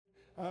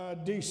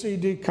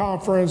DCD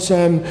conference,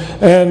 and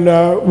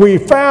we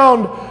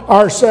found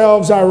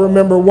ourselves, I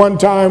remember one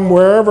time,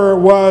 wherever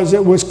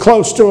it was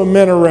close to a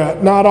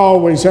minaret. Not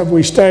always have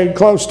we stayed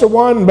close to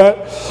one,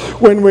 but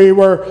when we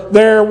were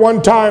there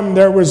one time,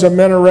 there was a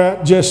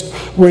minaret.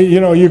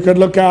 You could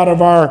look out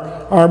of our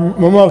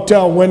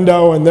motel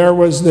window, and there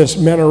was this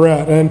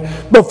minaret. And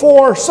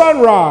before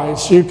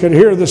sunrise, you could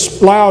hear the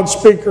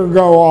loudspeaker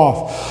go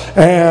off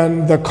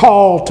and the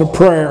call to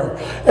prayer.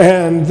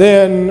 And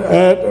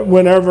then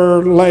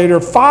whenever later,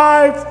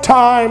 5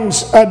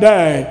 times a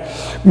day,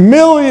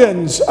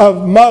 millions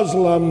of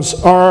Muslims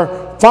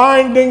are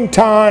finding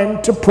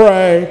time to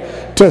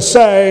pray, to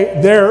say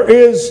there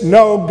is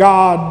no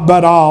God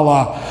but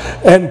Allah,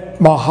 and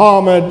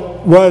Muhammad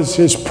was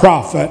his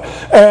prophet.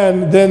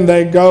 And then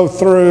they go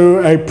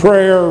through a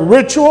prayer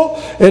ritual.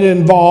 It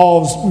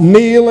involves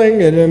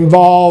kneeling, it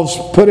involves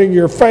putting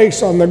your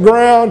face on the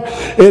ground,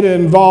 it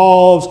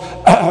involves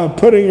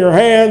putting your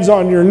hands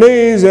on your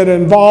knees, it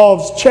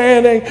involves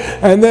chanting,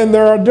 and then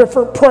there are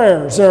different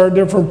prayers. There are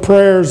different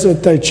prayers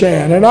that they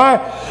chant. And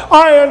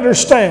I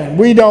understand.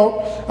 We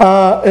don't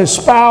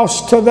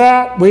espouse to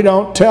that. We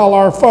don't tell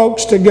our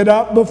folks to get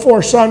up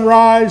before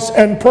sunrise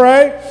and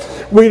pray.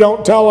 We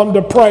don't tell them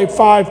to pray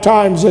 5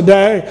 times a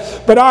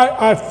day. But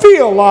I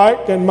feel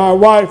like, and my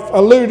wife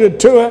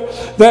alluded to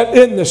it, that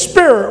in the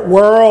spirit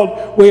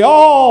world, we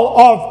all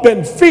have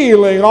been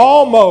feeling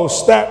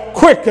almost that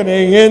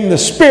quickening in the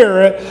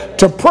spirit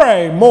to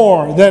pray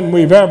more than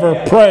we've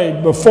ever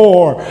prayed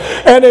before.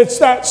 And it's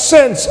that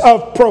sense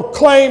of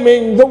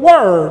proclaiming the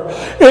Word.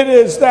 It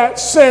is that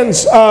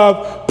sense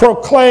of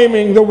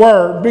proclaiming the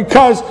Word.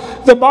 Because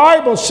the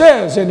Bible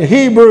says in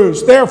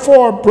Hebrews,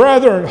 therefore,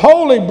 brethren,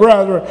 holy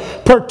brethren,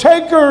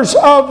 partakers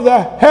of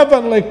the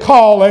heavenly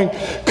calling,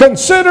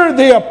 consider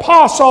the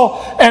apostle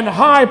and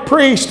high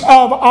priest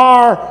of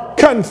our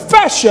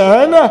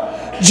confession,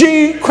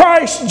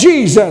 Christ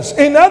Jesus.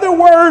 In other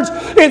words,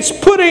 it's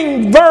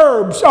putting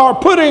verbs or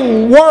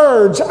putting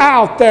words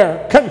out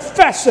there,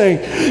 confessing.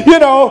 You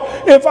know,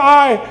 if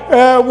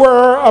I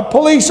were a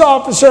police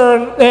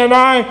officer and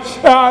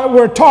I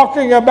were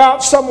talking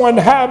about someone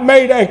had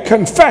made a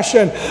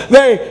confession,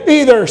 they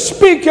either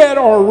speak it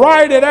or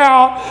write it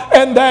out,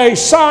 and they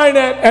sign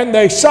it and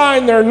they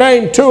sign their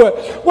name to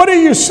it. What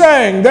are you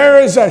saying?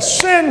 There is a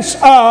sense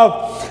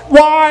of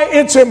why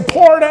it's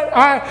important.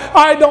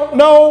 I don't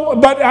know,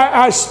 but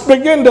I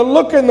begin to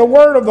look in the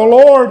Word of the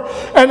Lord,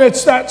 and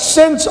it's that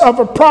sense of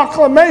a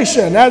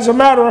proclamation. As a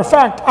matter of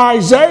fact,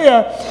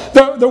 Isaiah,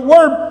 the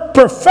word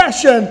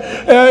profession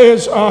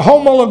is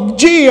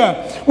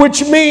homologia,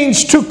 which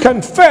means to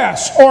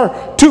confess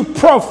or to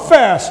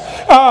profess.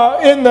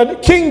 In the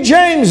King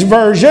James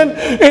Version,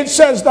 it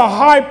says the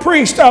high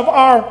priest of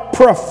our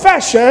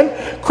profession,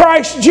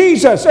 Christ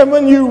Jesus. And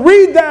when you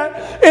read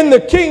that in the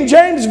King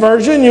James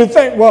Version, you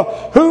think,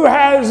 well, who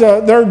has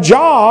their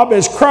job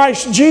is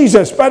Christ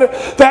Jesus? But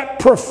that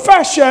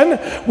profession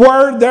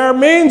word there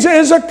means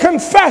is a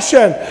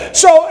confession.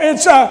 So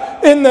it's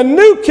in the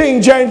New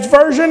King James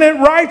Version, it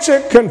writes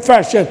it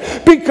confession,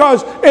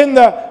 because in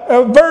the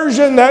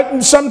version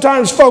that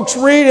sometimes folks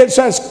read, it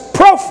says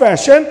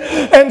profession,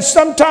 and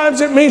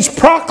sometimes it means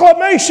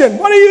proclamation.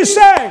 What are you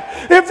saying?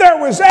 If there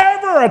was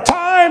ever a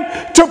time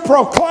to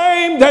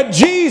proclaim that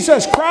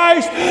Jesus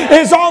Christ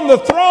is on the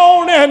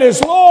throne and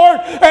is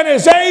Lord and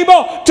is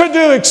able to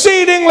do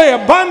exceedingly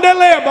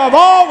abundantly above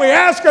all we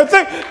ask or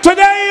think,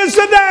 today is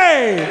the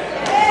day.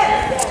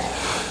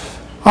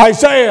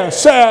 Isaiah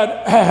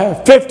said,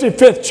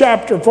 55th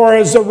chapter, for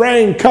as the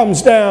rain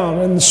comes down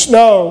and the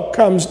snow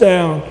comes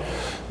down,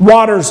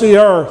 waters the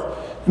earth,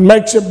 and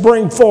makes it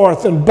bring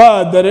forth and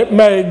bud, that it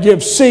may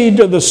give seed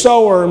to the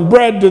sower and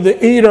bread to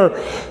the eater,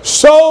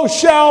 so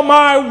shall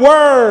my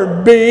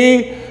word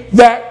be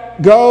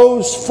that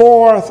goes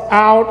forth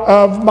out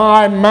of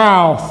my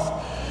mouth.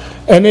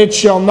 And it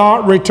shall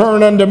not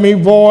return unto me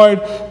void,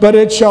 but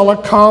it shall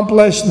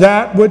accomplish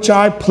that which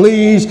I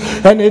please,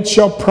 and it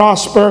shall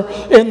prosper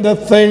in the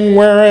thing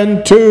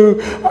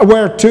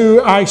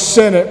whereto I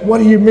sent it. What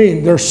do you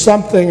mean? There's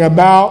something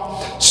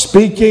about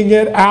speaking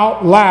it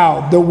out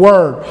loud, the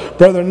Word.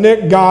 Brother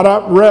Nick got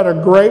up, read a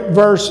great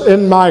verse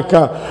in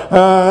Micah,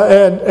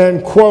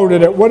 and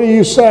quoted it. What are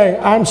you saying?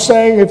 I'm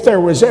saying if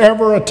there was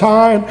ever a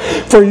time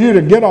for you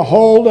to get a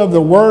hold of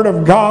the Word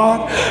of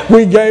God,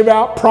 we gave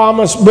out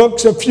promise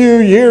books a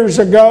few years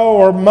ago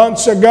or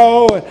months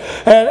ago,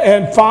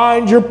 and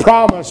find your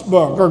promise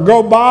book, or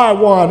go buy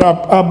one,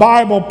 a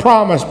Bible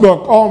promise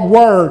book on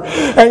Word,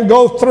 and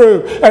go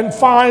through and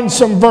find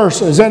some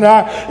verses. And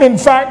in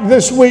fact,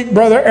 this week,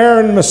 Brother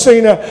Aaron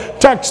Messina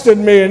texted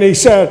me and he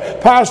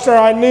said, Pastor,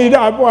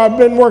 I've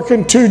been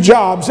working 2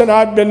 jobs and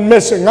I've been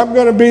missing. I'm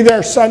going to be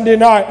there Sunday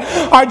night.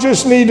 I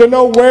just need to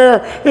know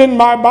where in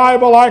my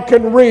Bible I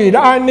can read.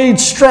 I need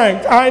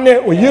strength.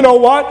 Well, you know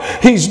what?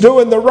 He's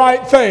doing the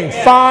right thing.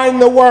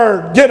 Find the Word.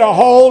 Get a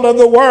hold of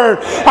the Word.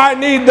 I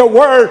need the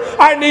Word.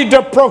 I need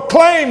to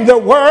proclaim the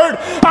Word.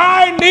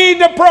 I need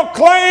to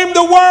proclaim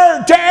the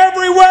Word to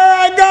everywhere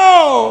I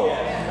go.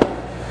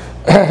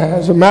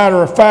 As a matter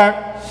of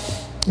fact,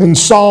 in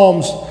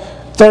Psalms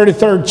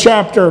 33rd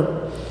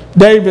chapter,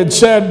 David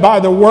said, by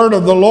the word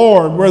of the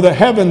Lord were the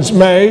heavens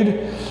made,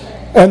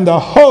 and the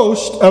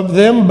host of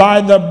them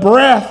by the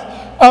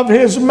breath of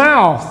his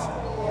mouth.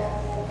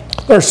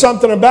 There's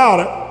something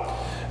about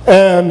it.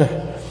 And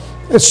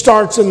it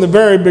starts in the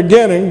very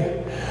beginning.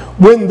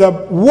 When the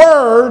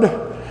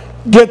word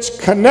gets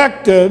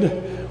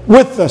connected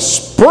with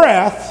the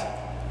breath,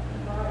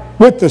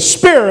 with the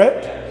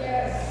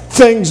Spirit,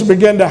 things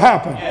begin to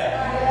happen.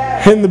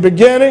 In the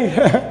beginning,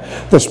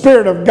 the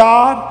Spirit of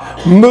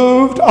God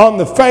moved on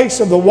the face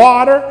of the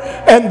water,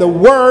 and the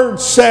Word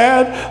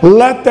said,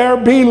 let there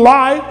be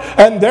light,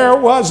 and there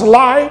was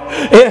light.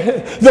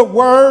 The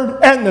Word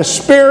and the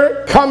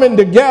Spirit coming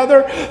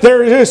together,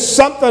 there is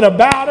something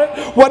about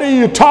it. What are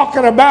you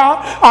talking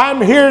about?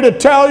 I'm here to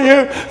tell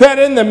you that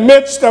in the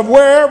midst of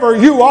wherever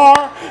you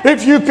are,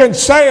 if you can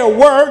say a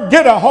word,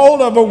 get a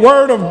hold of a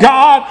word of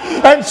God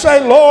and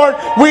say, Lord,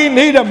 we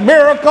need a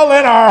miracle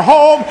in our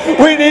home.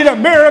 We need a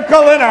miracle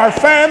in our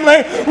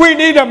family. We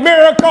need a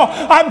miracle.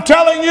 I'm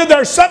telling you,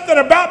 there's something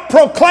about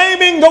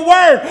proclaiming the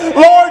word.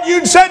 Lord,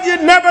 you said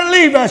you'd never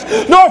leave us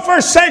nor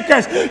forsake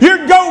us.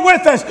 You'd go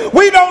with us.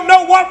 We don't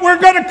know what we're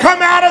going to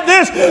come out of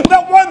this.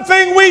 The one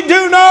thing we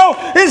do know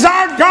is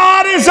our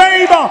God is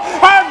able.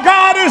 Our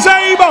God is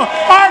able.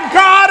 Our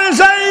God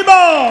is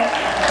able.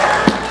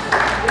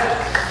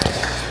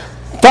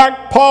 In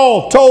fact,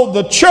 Paul told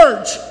the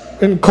church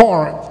in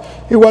Corinth,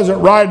 he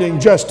wasn't writing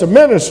just to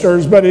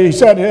ministers, but he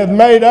said he had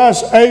made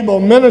us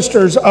able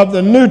ministers of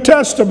the New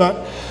Testament,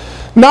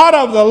 not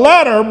of the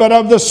letter, but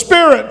of the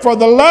Spirit. For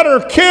the letter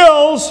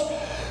kills,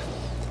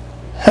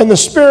 and the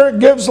Spirit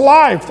gives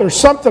life. There's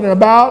something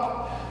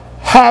about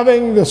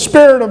having the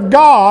Spirit of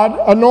God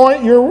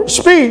anoint your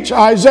speech.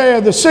 Isaiah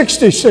the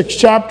 66th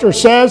chapter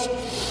says,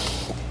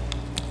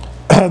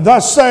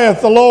 thus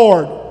saith the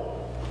Lord,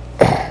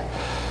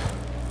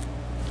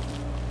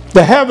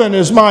 the heaven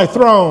is my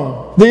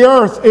throne, the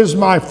earth is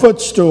my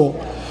footstool.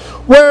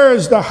 Where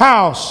is the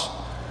house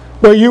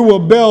where you will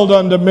build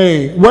unto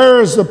me? Where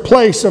is the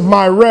place of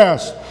my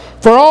rest?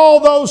 For all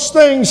those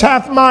things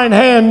hath mine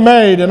hand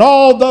made, and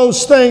all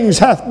those things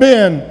hath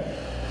been.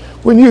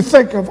 When you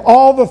think of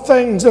all the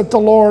things that the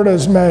Lord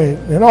has made,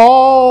 and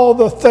all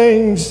the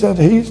things that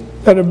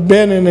have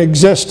been in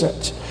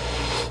existence,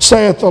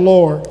 saith the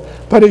Lord.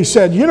 But he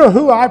said, you know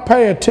who I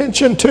pay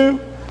attention to?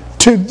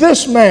 To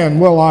this man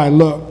will I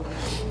look.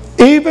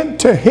 Even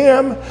to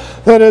him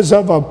that is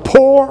of a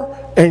poor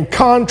and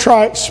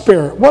contrite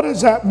spirit. What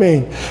does that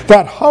mean?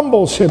 That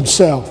humbles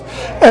himself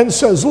and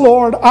says,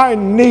 Lord, I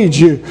need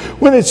you.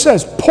 When it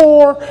says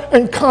poor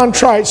and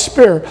contrite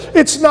spirit,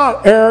 it's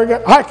not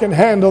arrogant. I can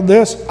handle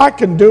this. I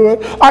can do it.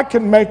 I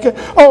can make it.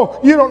 Oh,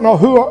 you don't know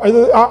who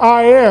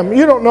I am.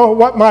 You don't know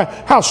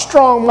how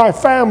strong my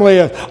family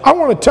is. I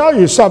want to tell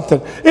you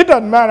something. It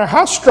doesn't matter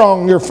how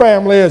strong your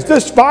family is.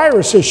 This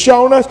virus has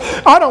shown us,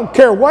 I don't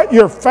care what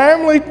your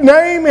family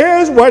name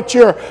is, what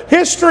your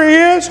history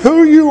is,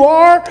 who you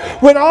are.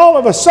 When all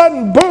of a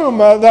sudden, boom,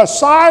 the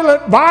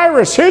silent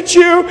virus hits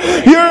you,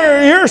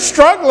 you're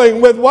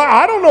struggling with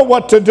I don't know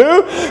what to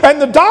do,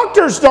 and the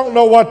doctors don't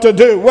know what to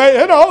do. Well,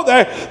 you know,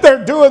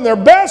 they're doing their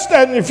best,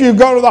 and if you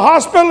go to the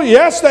hospital,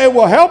 yes, they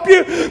will help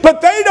you, but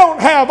they don't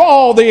have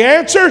all the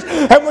answers.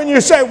 And when you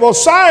say, well,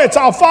 science,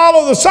 I'll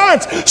follow the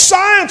science.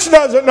 Science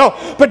doesn't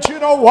know. But you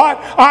know what?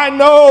 I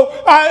know,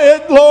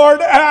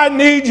 Lord, I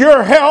need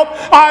your help.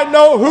 I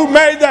know who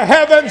made the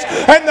heavens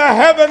and the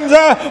heavens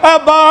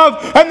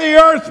above and the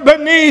earth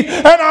beneath,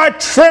 and I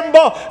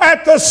tremble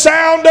at the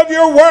sound of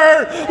your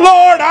word.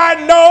 Lord,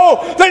 I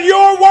know that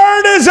your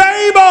word is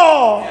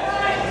able.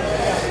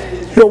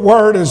 Your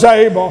word is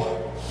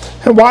able.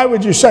 And why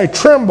would you say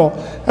tremble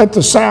at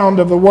the sound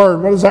of the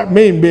word? What does that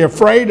mean? Be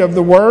afraid of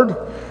the word?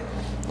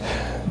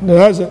 It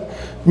doesn't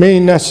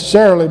mean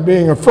necessarily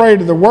being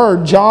afraid of the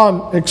word.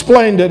 John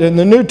explained it in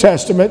the New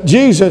Testament.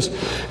 Jesus,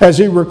 as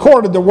he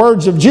recorded the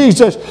words of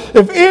Jesus,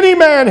 if any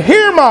man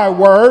hear my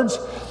words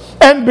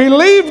and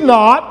believe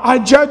not, I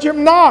judge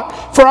him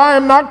not. For I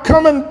am not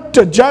coming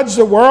to judge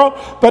the world,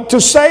 but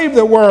to save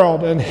the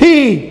world. And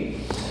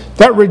he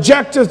that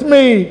rejecteth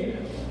me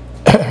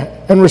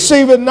and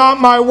receiveth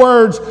not my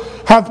words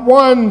hath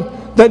one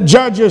that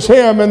judges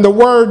him, and the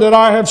word that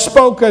I have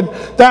spoken,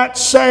 that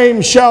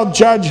same shall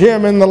judge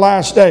him in the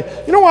last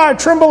day. You know why I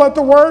tremble at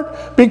the word?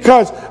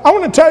 Because I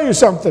want to tell you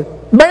something.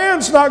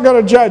 Man's not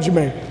going to judge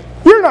me.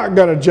 You're not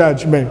going to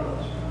judge me.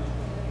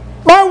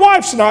 My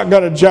wife's not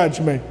going to judge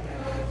me.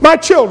 My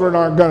children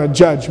aren't going to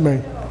judge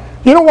me.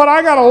 You know what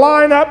I got to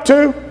line up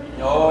to?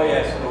 Oh,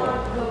 yes, Lord.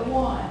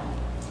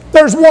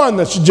 There's one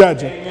that's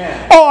judging.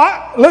 Amen.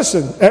 Oh,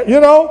 listen, you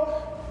know,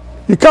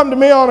 you come to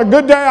me on a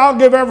good day, I'll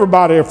give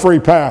everybody a free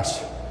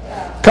pass.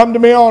 Come to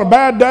me on a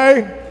bad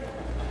day,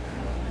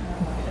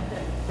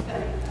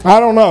 I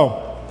don't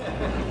know.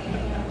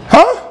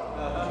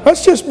 Huh?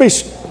 Let's just be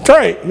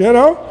straight, you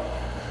know.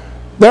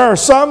 There are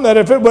some that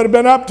if it would have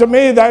been up to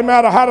me, they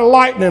might have had a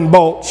lightning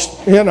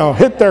bolt, you know,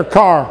 hit their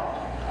car.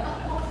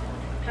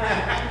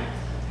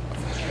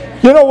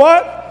 You know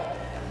what?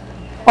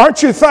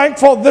 Aren't you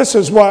thankful? This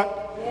is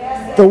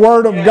what the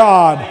Word of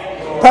God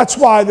That's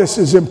why this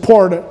is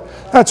important.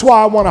 That's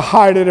why I want to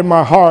hide it in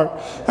my heart.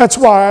 That's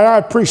why I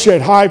appreciate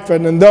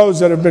Hyphen and those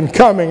that have been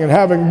coming and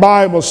having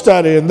Bible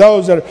study and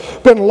those that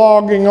have been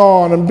logging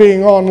on and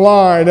being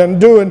online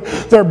and doing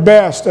their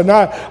best. And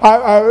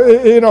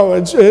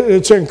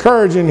it's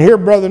encouraging to hear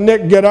Brother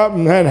Nick get up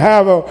and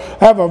have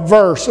a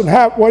verse and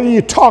what are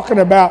you talking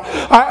about?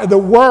 The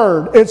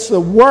Word. It's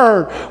the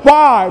Word.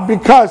 Why?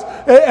 Because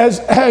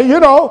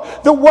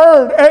the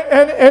Word,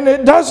 and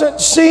it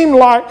doesn't seem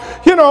like,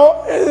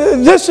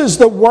 this is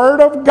the Word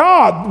of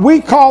God.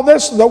 We call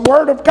this the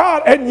Word of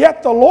God, and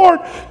yet the Lord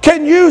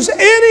can use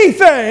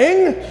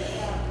anything.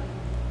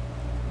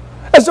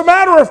 As a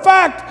matter of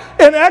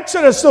fact, in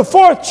Exodus, the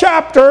 4th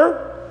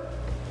chapter,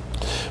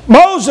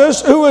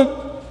 Moses, who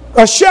was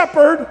a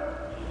shepherd,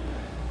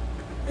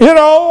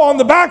 on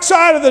the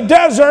backside of the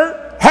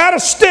desert, had a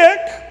stick.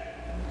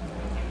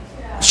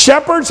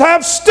 Shepherds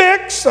have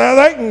sticks.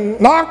 They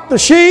can knock the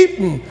sheep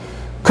and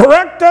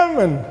correct them,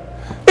 and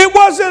it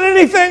wasn't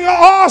anything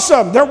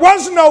awesome. There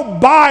was no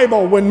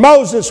Bible when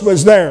Moses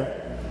was there.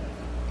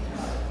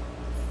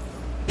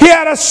 He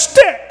had a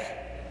stick.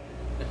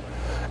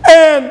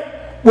 And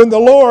when the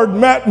Lord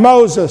met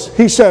Moses,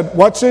 he said,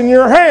 "What's in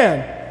your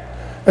hand?"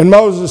 And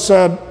Moses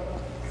said,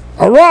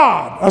 "A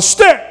rod, a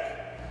stick."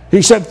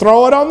 He said,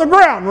 "Throw it on the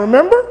ground."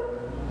 Remember?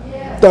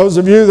 Yeah. Those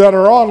of you that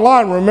are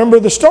online remember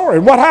the story.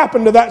 What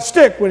happened to that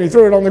stick when he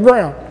threw it on the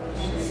ground?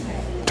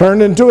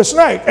 Turned into a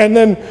snake. And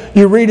then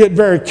you read it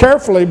very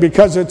carefully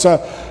because it's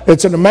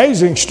an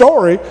amazing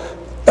story.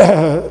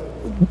 The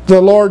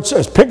Lord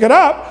says, "Pick it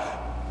up,"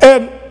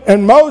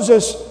 and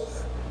Moses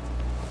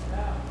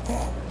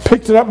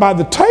picked it up by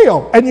the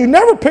tail. And you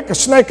never pick a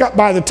snake up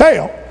by the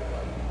tail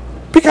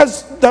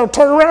because they'll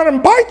turn around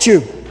and bite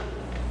you.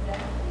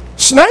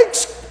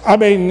 Snakes,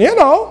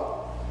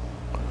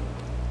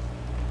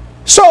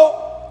 So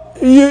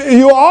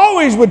you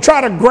always would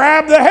try to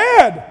grab the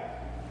head.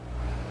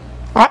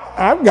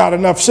 I've got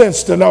enough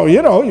sense to know,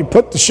 you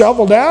put the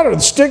shovel down or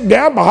the stick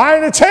down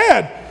behind its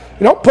head.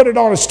 You don't put it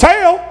on its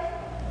tail.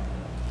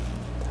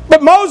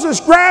 But Moses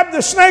grabbed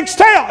the snake's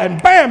tail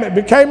and bam, it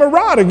became a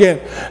rod again.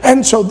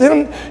 And so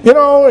then,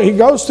 he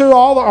goes through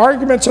all the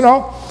arguments and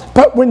all.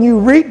 But when you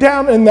read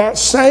down in that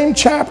same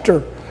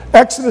chapter,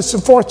 Exodus the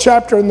 4th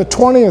chapter in the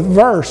 20th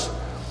verse,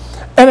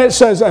 and it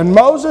says, "And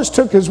Moses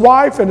took his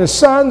wife and his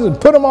sons and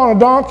put them on a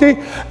donkey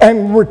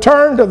and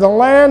returned to the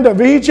land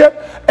of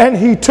Egypt. And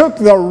he took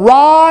the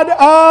rod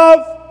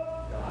of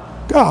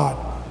God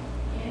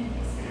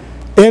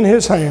in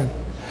his hand."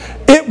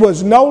 It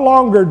was no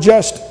longer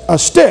just a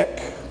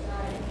stick.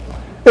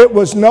 It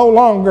was no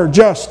longer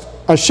just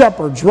a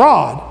shepherd's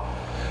rod.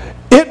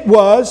 It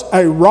was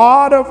a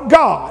rod of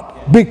God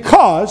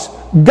because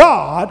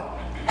God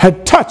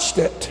had touched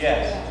it.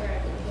 Yes.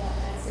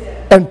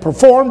 And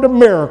performed a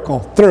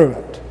miracle through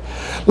it.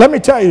 Let me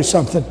tell you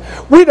something.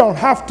 We don't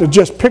have to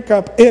just pick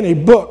up any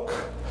book.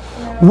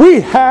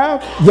 We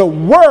have the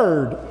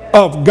Word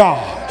of God.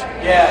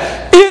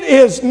 It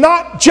is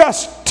not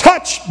just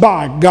touched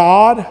by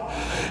God.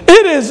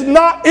 It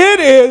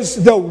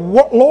is the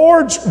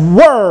Lord's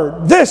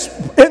Word. This,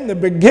 in the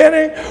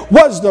beginning,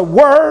 was the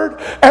Word,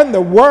 and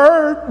the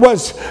Word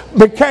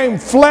became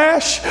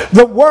flesh.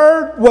 The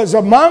Word was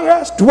among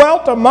us,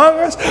 dwelt among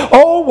us.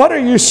 Oh, what are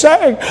you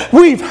saying?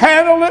 We've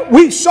handled it.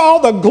 We saw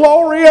the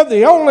glory of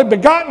the only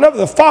begotten of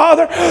the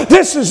Father.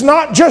 This is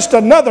not just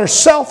another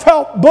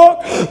self-help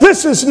book.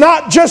 This is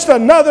not just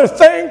another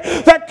thing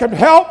that can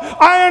help.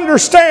 I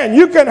understand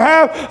you can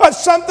have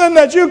something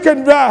that you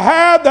can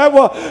have that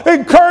will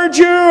encourage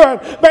you, and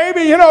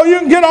maybe you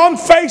can get on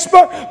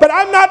Facebook, but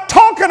I'm not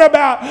talking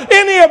about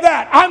any of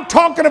that. I'm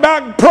talking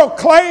about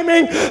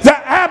proclaiming the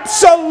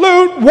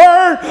absolute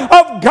Word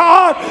of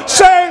God,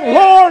 saying,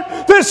 "Lord,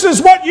 this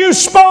is what you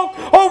spoke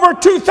over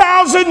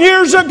 2,000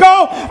 years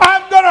ago.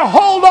 I'm going to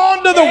hold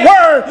on to the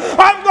Word.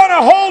 I'm going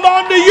to hold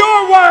on to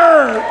your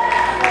Word."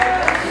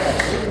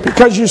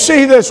 Because you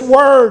see, this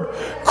Word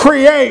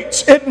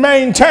creates, it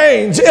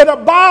maintains, it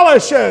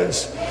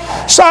abolishes.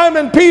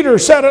 Simon Peter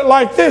said it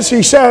like this.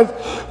 He said,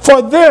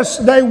 "For this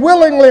they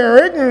willingly are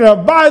ignorant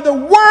of. By the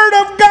Word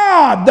of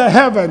God the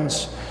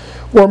heavens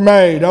were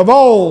made of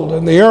old,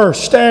 and the earth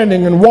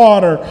standing in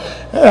water,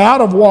 out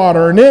of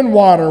water, and in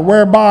water,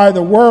 whereby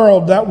the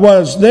world that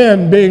was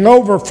then being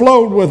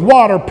overflowed with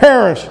water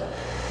perished.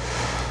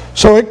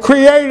 So it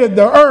created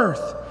the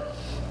earth.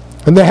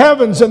 And the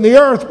heavens and the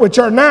earth, which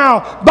are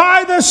now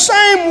by the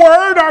same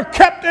Word, are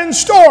kept in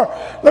store."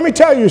 Let me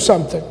tell you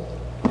something.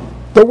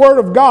 The Word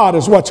of God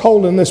is what's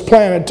holding this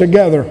planet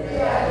together.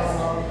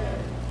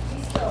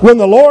 When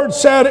the Lord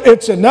said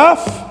it's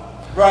enough,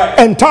 right,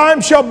 and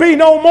time shall be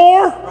no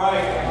more,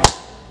 right,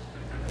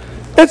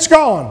 it's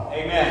gone.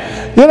 Amen.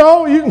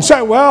 You can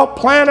say, well,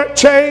 planet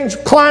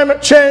change,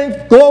 climate change,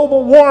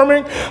 global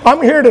warming.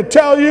 I'm here to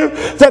tell you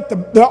that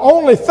the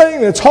only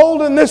thing that's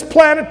holding this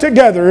planet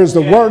together is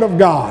the Word of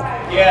God.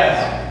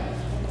 Yes.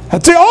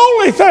 That's the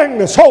only thing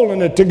that's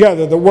holding it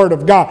together, the Word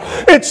of God.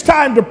 It's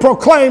time to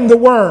proclaim the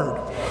Word.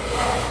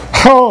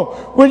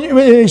 Oh, when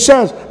he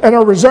says, and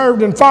are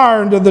reserved in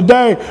fire unto the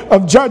day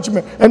of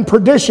judgment and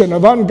perdition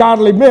of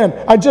ungodly men.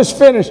 I just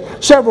finished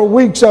several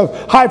weeks of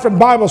hyphen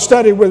Bible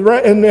study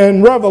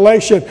in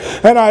Revelation,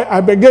 and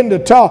I begin to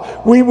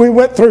tell, we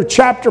went through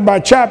chapter by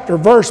chapter,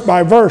 verse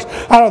by verse,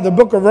 out of the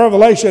book of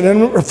Revelation,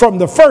 and from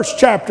the first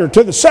chapter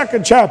to the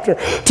second chapter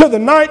to the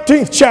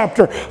 19th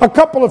chapter, a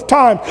couple of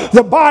times,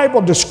 the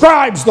Bible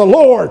describes the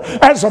Lord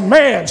as a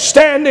man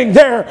standing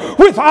there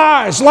with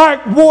eyes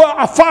like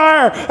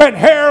fire and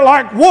hair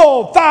like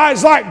wool,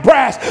 thighs like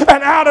brass,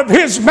 and out of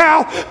his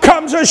mouth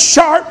comes a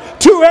sharp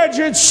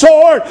two-edged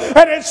sword,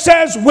 and it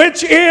says,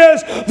 which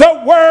is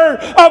the Word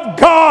of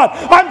God.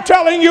 I'm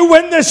telling you,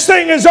 when this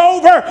thing is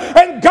over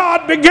and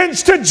God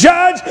begins to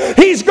judge,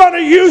 He's going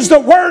to use the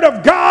Word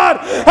of God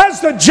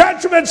as the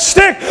judgment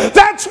stick.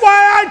 That's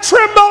why I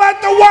tremble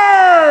at the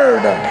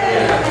Word.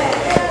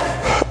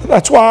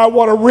 That's why I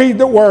want to read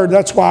the Word.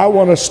 That's why I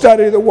want to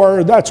study the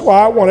Word. That's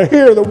why I want to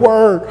hear the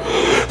Word.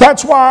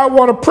 That's why I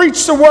want to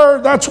preach the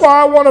Word. That's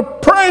why I want to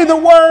pray the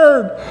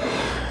Word.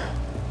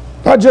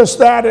 Not just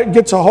that, it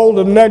gets a hold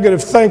of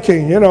negative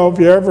thinking. You know, if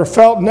you ever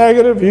felt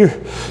negative,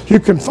 you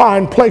can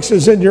find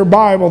places in your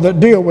Bible that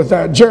deal with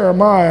that.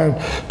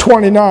 Jeremiah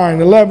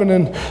 29, 11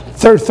 and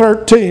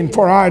 13.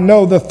 For I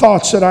know the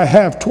thoughts that I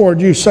have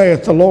toward you,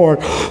 saith the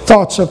Lord,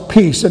 thoughts of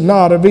peace and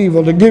not of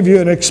evil, to give you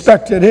an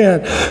expected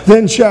end.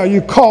 Then shall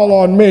you call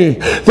on me.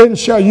 Then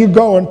shall you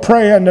go and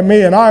pray unto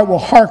me, and I will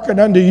hearken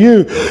unto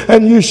you.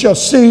 And you shall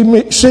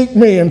seek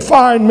me and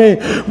find me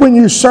when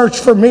you search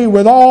for me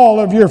with all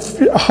of your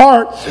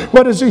heart.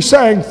 What is he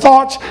saying?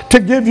 Thoughts to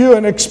give you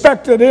an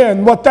expected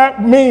end. What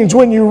that means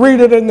when you read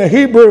it in the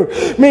Hebrew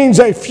means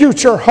a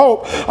future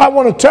hope. I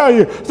want to tell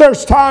you,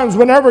 there's times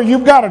whenever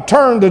you've got to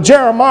turn to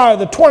Jeremiah,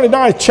 the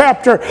 29th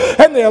chapter,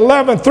 and the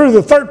 11th through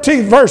the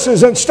 13th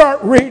verses, and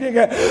start reading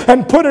it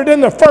and put it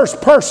in the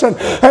first person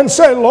and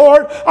say,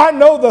 Lord, I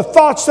know the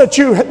thoughts that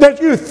you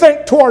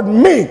think toward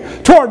me,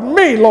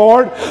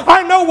 Lord.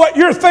 I know what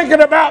you're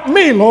thinking about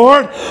me,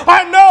 Lord.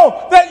 I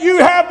know that you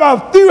have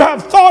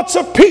thoughts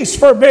of peace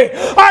for me.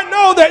 I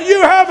know that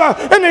you have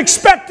an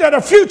expected,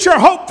 a future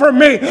hope for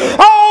me.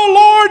 Oh,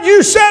 Lord,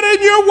 you said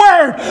in your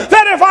word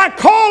that if I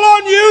call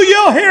on you,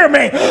 you'll hear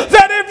me.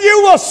 That if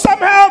you will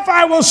somehow, if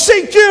I will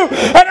seek you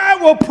and I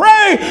will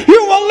pray,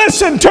 you will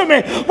listen to me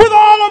with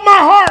all of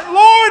my heart.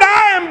 Lord,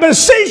 I am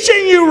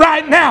beseeching you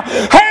right now.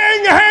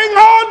 Hang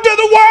on to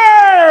the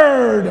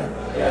word.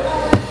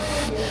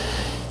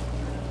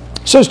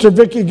 Sister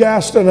Vicki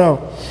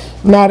Gastineau,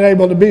 not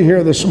able to be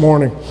here this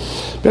morning.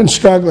 Been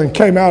struggling,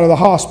 came out of the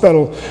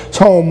hospital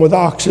home with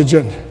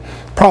oxygen,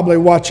 probably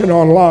watching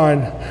online.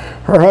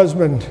 Her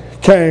husband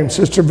came.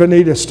 Sister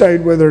Vanita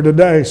stayed with her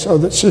today so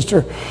that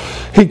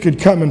he could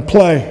come and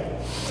play.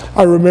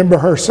 I remember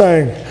her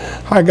saying,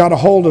 I got a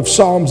hold of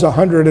Psalms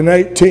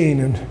 118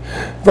 and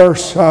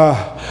verse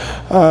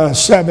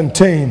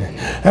 17,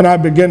 and I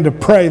begin to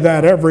pray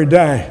that every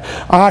day.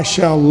 I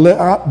shall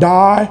not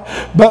die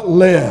but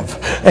live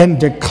and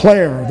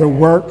declare the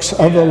works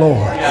of the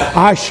Lord.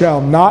 I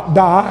shall not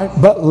die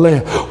but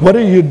live. What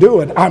are you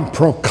doing? I'm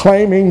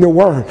proclaiming the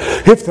word.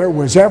 If there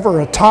was ever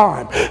a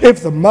time,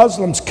 if the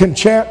Muslims can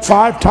chant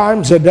 5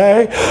 times a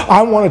day,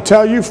 I want to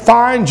tell you,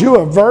 find you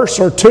a verse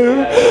or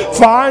two,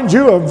 find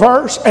you a verse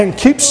and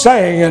keep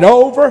saying it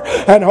over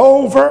and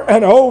over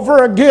and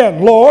over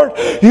again. Lord,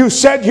 you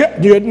said,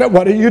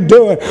 what are you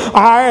doing?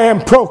 I am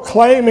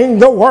proclaiming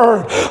the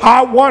word.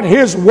 I want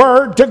his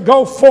word to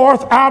go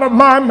forth out of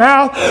my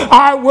mouth.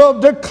 I will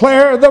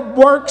declare the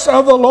works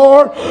of the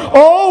Lord.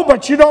 Oh,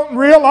 but you don't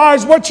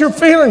realize what you're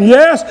feeling.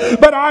 Yes,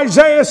 but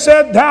Isaiah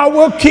said, thou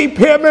wilt keep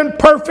him in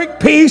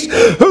perfect peace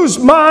whose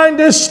mind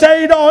is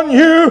stayed on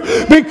you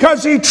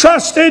because he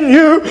trusts in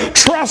you.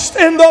 Trust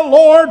in the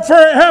Lord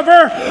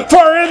forever,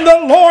 for in the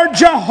Lord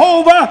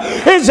Jehovah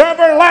is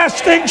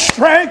everlasting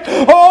strength.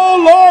 Oh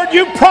Lord,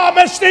 you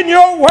promised in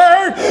your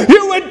word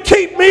you would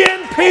keep me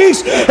in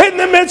peace in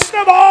the midst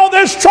of all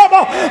this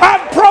trouble.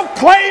 I'm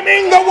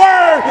proclaiming the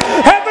word.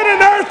 Heaven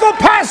and earth will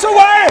pass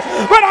away,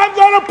 but I'm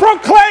going to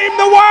proclaim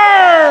the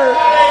word.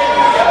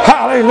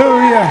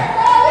 Hallelujah.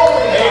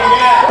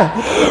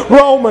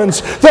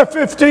 Romans, the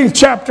 15th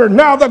chapter.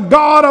 Now the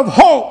God of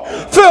hope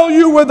fill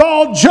you with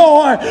all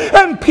joy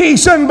and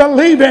peace in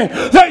believing,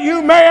 that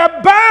you may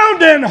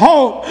abound in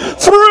hope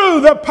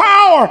through the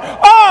power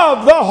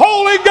of the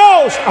Holy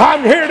Ghost.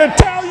 I'm here to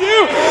tell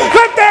you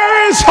that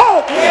there is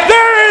hope,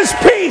 there is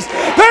peace,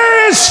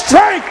 there is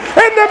strength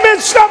in the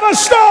midst of a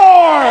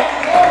storm.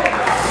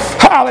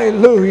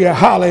 Hallelujah,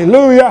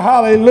 hallelujah,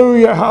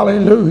 hallelujah,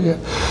 hallelujah.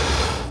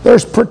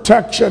 There's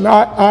protection.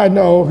 I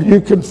know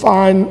you can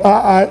find,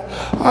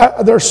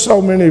 there's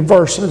so many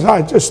verses.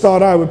 I just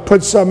thought I would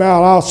put some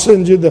out. I'll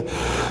send you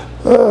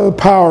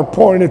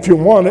PowerPoint if you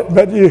want it,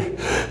 but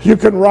you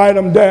can write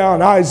them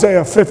down.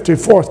 Isaiah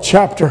 54th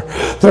chapter,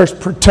 there's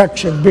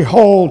protection.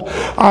 Behold,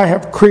 I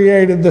have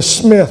created the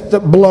smith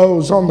that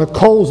blows on the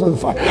coals of the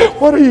fire.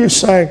 What are you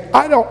saying?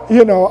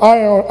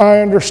 I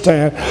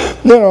understand.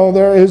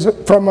 Is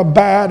it from a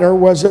bat or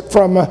was it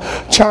from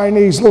a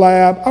Chinese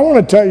lab? I want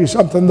to tell you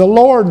something. The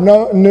Lord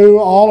knew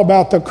all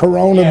about the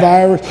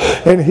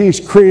coronavirus, and He's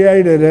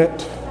created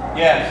it.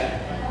 Yes.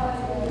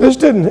 He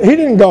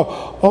didn't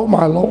go, oh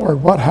my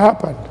Lord, what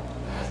happened?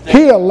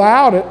 He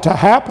allowed it to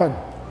happen.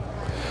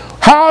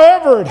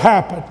 However it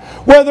happened,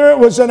 whether it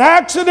was an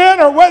accident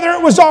or whether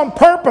it was on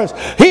purpose,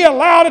 He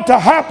allowed it to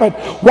happen.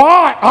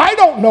 Why? I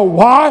don't know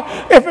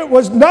why. If it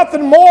was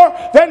nothing more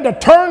than to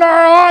turn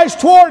our eyes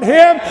toward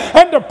Him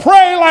and to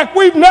pray like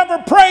we've never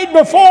prayed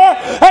before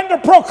and to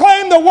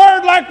proclaim the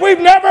Word like we've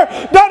never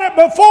done it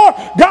before.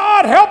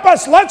 God help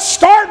us. Let's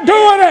start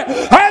doing it.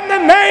 And the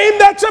name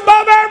that's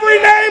above every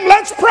name,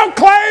 let's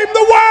proclaim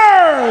the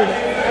Word.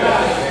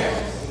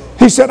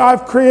 He said,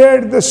 I've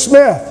created the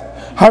smith.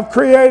 I've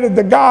created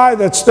the guy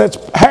that's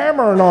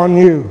hammering on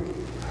you.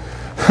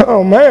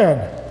 Oh man.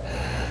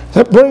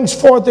 That brings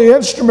forth the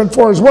instrument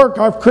for His work.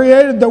 I've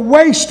created the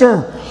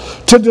waster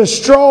to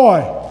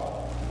destroy.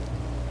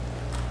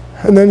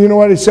 And then you know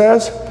what He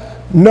says?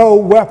 No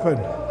weapon.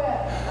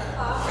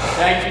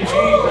 Thank you,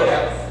 Jesus.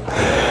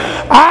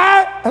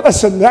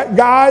 Listen, that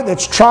guy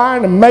that's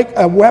trying to make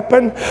a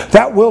weapon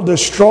that will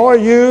destroy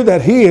you,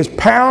 that he is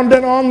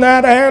pounding on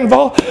that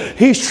anvil,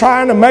 he's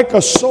trying to make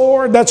a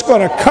sword that's going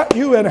to cut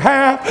you in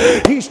half.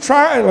 He's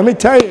trying, let me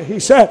tell you,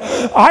 He said,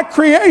 I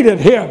created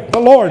him. The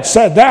Lord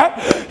said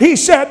that. He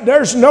said,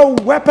 there's no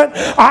weapon.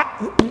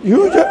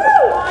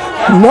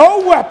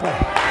 No weapon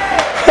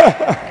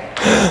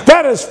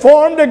that is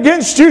formed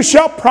against you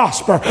shall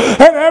prosper,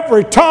 and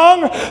every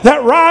tongue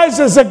that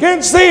rises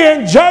against thee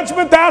in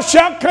judgment thou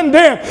shalt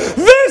condemn.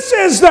 This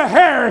is the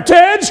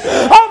heritage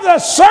of the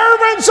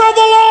servants of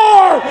the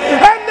Lord,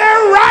 and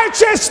their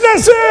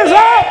righteousness is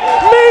of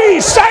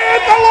me,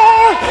 saith the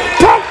Lord.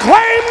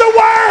 Proclaim the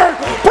word,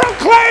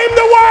 proclaim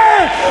the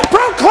word,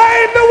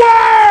 proclaim the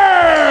word.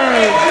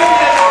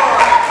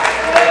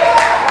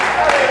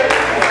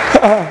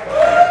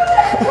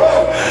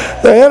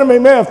 The enemy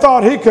may have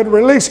thought he could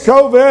release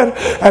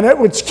COVID and it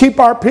would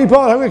keep our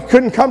people. They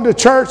couldn't come to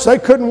church. They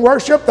couldn't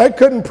worship. They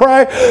couldn't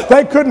pray.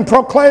 They couldn't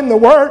proclaim the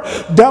word.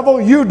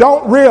 Devil, you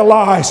don't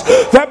realize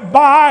that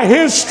by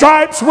His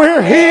stripes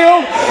we're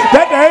healed.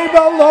 That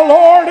the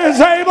Lord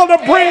is able to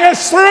bring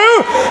us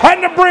through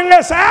and to bring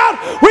us out.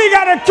 We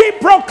got to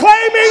keep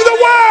proclaiming the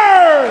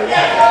word.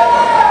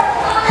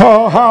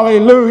 Oh,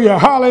 hallelujah,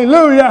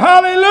 hallelujah,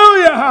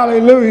 hallelujah,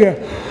 hallelujah.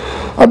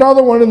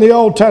 Another one in the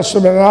Old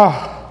Testament.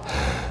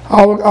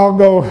 I'll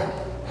go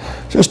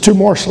just two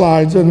more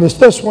slides, and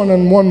this one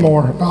and one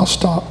more, and I'll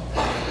stop.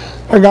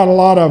 I got a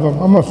lot of them.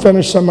 I'm going to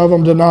finish some of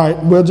them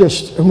tonight. We're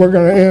going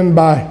to end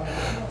by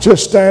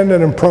just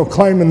standing and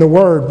proclaiming the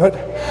word. But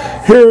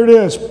here it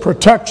is,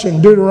 protection,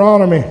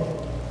 Deuteronomy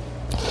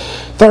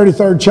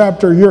 33rd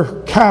chapter.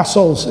 Your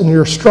castles and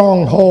your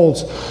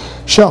strongholds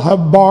shall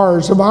have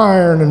bars of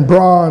iron and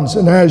bronze,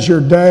 and as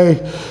your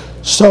day,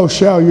 so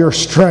shall your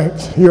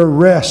strength, your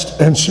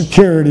rest and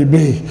security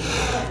be.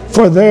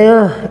 For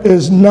there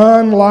is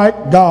none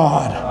like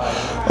God,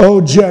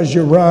 O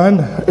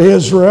Jeshurun,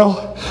 Israel,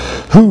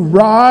 who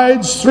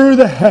rides through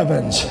the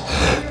heavens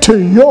to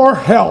your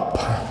help.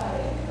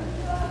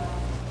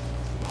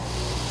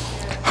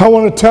 I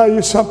want to tell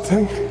you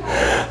something.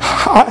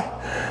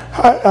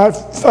 I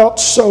felt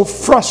so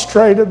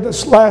frustrated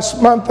this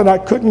last month that I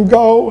couldn't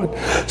go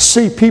and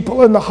see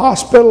people in the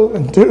hospital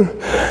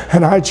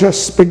and I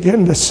just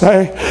began to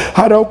say,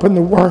 I'd open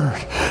the Word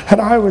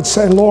and I would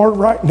say, Lord,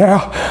 right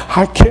now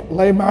I can't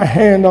lay my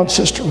hand on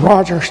Sister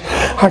Rogers.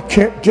 I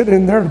can't get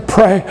in there to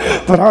pray,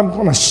 but I'm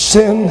going to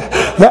send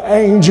the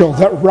angel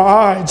that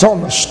rides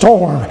on the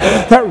storm,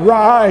 that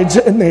rides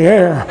in the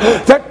air,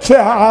 that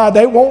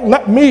they won't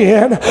let me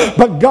in,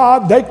 but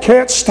God, they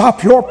can't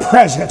stop your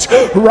presence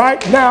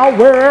right now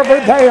wherever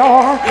they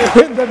are,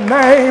 in the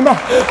name,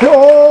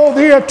 oh,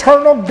 the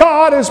eternal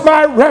God is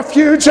my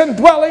refuge and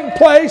dwelling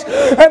place,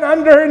 and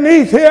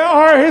underneath Him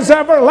are His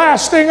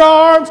everlasting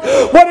arms.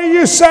 What are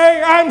you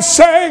saying? I'm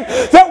saying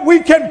that we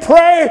can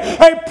pray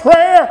a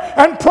prayer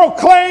and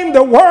proclaim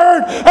the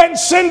word and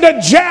send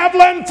a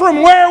javelin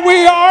from where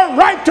we are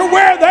right to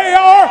where they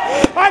are.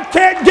 I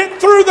can't get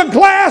through the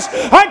glass,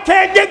 I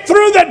can't get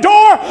through the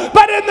door,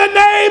 but in the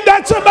name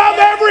that's above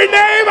every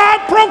name, I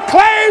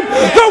proclaim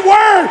the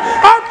word.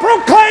 I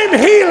proclaim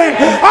healing.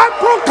 I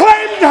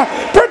proclaim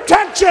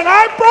protection.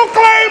 I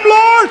proclaim,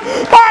 Lord,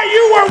 by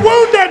you were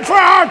wounded for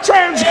our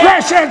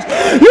transgressions.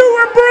 You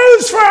were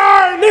bruised for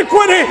our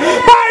iniquity.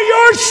 By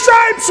your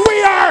stripes we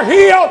are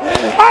healed.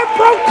 I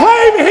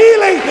proclaim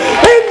healing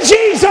in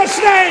Jesus'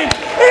 name.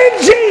 In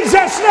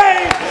Jesus'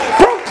 name.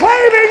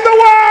 Proclaiming the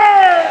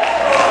word.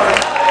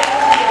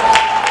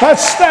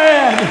 Let's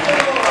stand.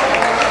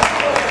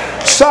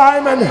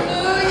 Simon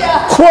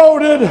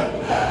quoted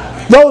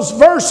those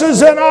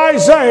verses in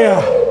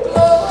Isaiah.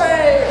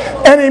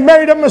 And he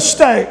made a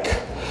mistake.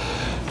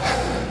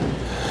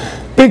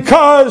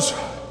 Because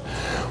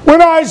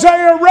when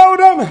Isaiah wrote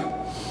him,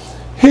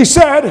 he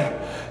said,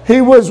 he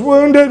was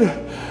wounded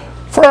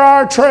for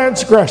our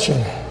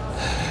transgression.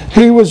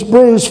 He was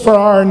bruised for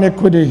our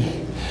iniquity.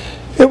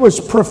 It was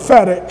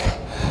prophetic.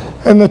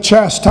 And the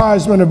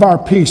chastisement of our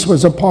peace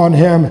was upon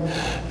him.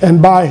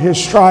 And by his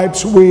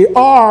stripes we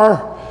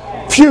are,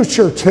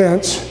 future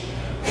tense,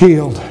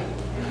 healed.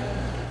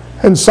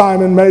 And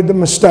Simon made the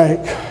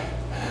mistake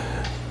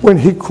when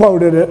he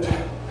quoted it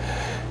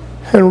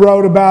and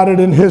wrote about it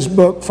in his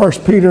book, 1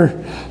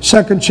 Peter,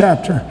 2nd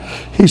chapter.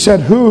 He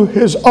said, who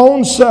his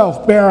own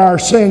self bare our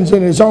sins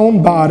in his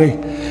own body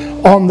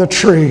on the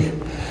tree,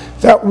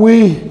 that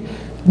we,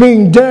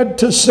 being dead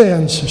to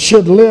sins,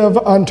 should live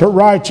unto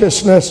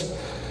righteousness,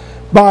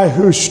 by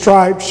whose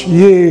stripes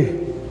ye,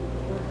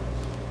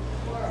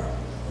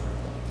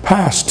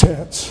 past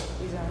tense.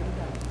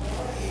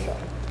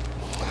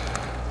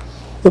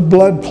 The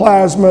blood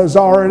plasma has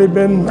already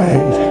been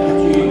made.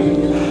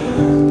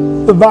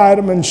 The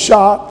vitamin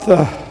shot,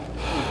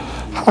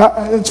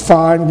 it's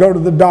fine. Go to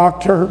the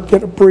doctor,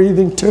 get a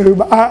breathing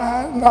tube.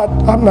 I'm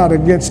not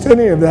against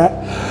any of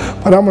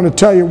that, but I'm going to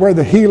tell you where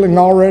the healing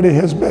already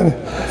has been.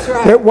 That's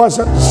right.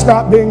 It's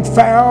not being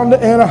found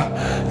in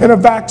a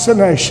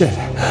vaccination,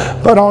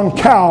 but on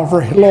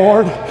Calvary,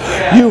 Lord,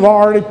 you've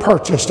already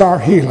purchased our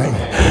healing.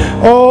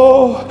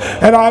 Oh,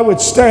 and I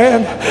would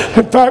stand.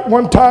 In fact,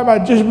 one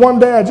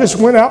day I just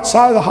went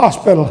outside the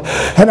hospital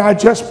and I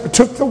just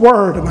took the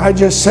word and I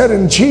just said,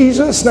 in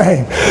Jesus'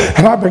 name,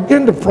 and I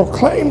began to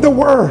proclaim the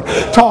word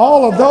to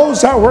all of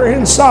those that were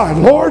inside.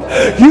 Lord,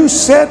 you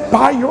said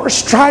by your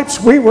stripes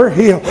we were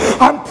healed.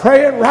 I'm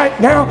praying right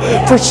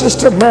now for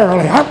Sister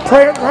Marilee. I'm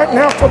praying right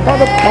now for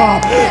Brother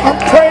Bob. I'm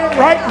praying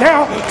right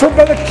now for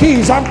Brother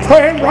Keys. I'm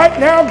praying right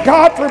now,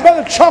 God, for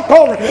Brother Chuck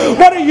Over.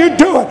 What are you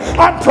doing?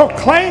 I'm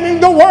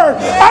proclaiming the word.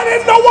 I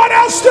didn't know what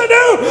else to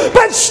do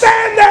but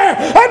stand there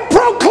and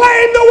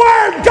proclaim the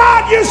word.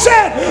 God, you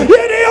said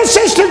you'd heal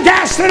Sister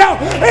Gastineau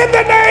in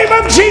the name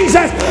of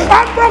Jesus.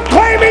 I'm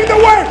proclaiming the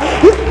word.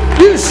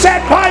 You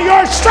said by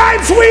your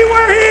stripes we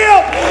were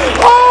healed.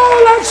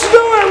 Oh, let's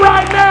do it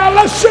right now.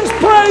 Let's just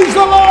praise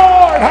the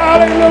Lord.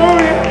 Hallelujah.